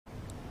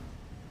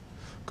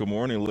Good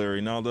morning,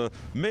 Larry. Now, the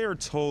mayor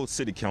told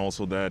City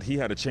Council that he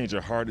had a change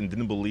of heart and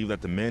didn't believe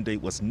that the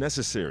mandate was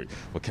necessary,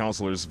 but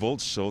councilors'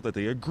 votes showed that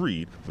they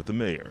agreed with the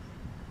mayor.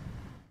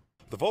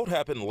 The vote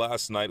happened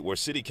last night where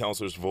city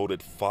councilors voted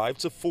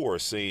 5-4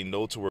 saying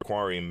no to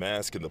requiring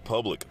masks in the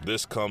public.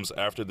 This comes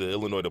after the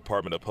Illinois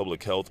Department of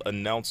Public Health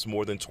announced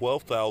more than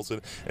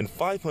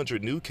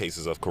 12,500 new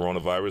cases of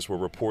coronavirus were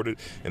reported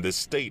in the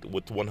state,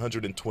 with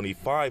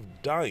 125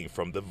 dying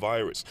from the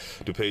virus.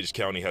 DuPage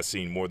County has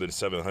seen more than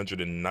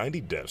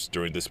 790 deaths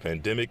during this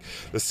pandemic.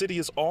 The city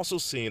is also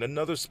seeing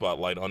another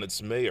spotlight on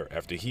its mayor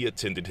after he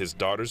attended his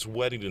daughter's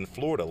wedding in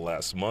Florida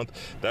last month.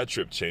 That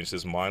trip changed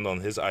his mind on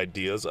his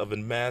ideas of a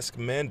mask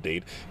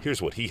mandate. Here's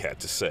what he had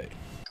to say.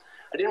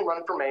 I didn't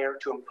run for mayor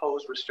to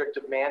impose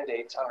restrictive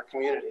mandates on our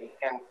community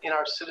and in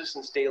our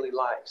citizens' daily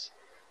lives.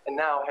 And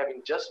now,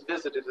 having just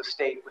visited a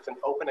state with an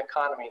open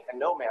economy and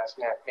no mask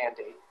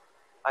mandate,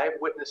 I have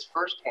witnessed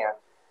firsthand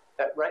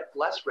that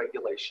less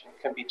regulation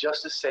can be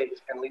just as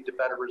safe and lead to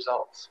better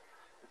results.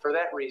 And for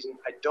that reason,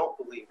 I don't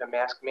believe a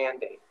mask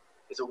mandate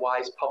is a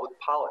wise public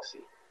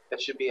policy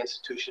that should be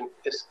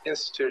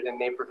instituted in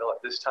Naperville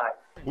at this time.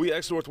 We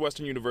asked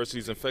Northwestern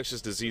University's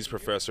infectious disease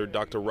professor,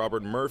 Dr.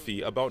 Robert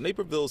Murphy, about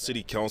Naperville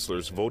city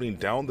councilors voting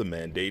down the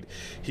mandate.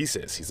 He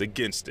says he's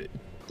against it.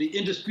 The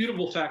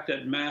indisputable fact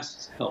that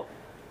masks help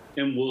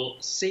and will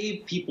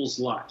save people's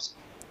lives.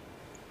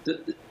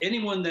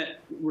 Anyone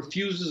that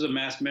refuses a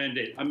mask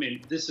mandate, I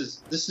mean, this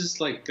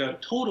is like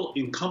total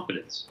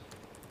incompetence.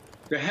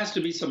 There has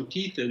to be some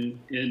teeth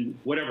in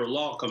whatever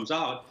law comes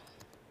out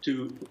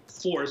to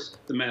force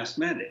the mask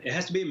mandate. It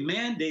has to be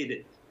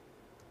mandated.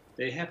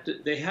 They have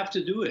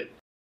to do it.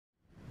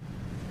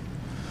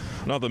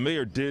 Now, the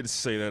mayor did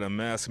say that a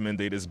mask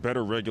mandate is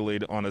better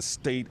regulated on a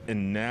state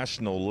and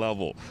national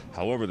level.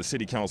 However, the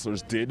city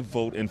councilors did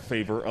vote in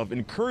favor of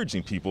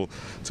encouraging people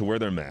to wear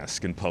their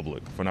mask in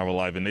public. For now, we're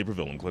live in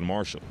Naperville and Glenn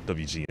Marshall,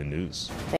 WGN News.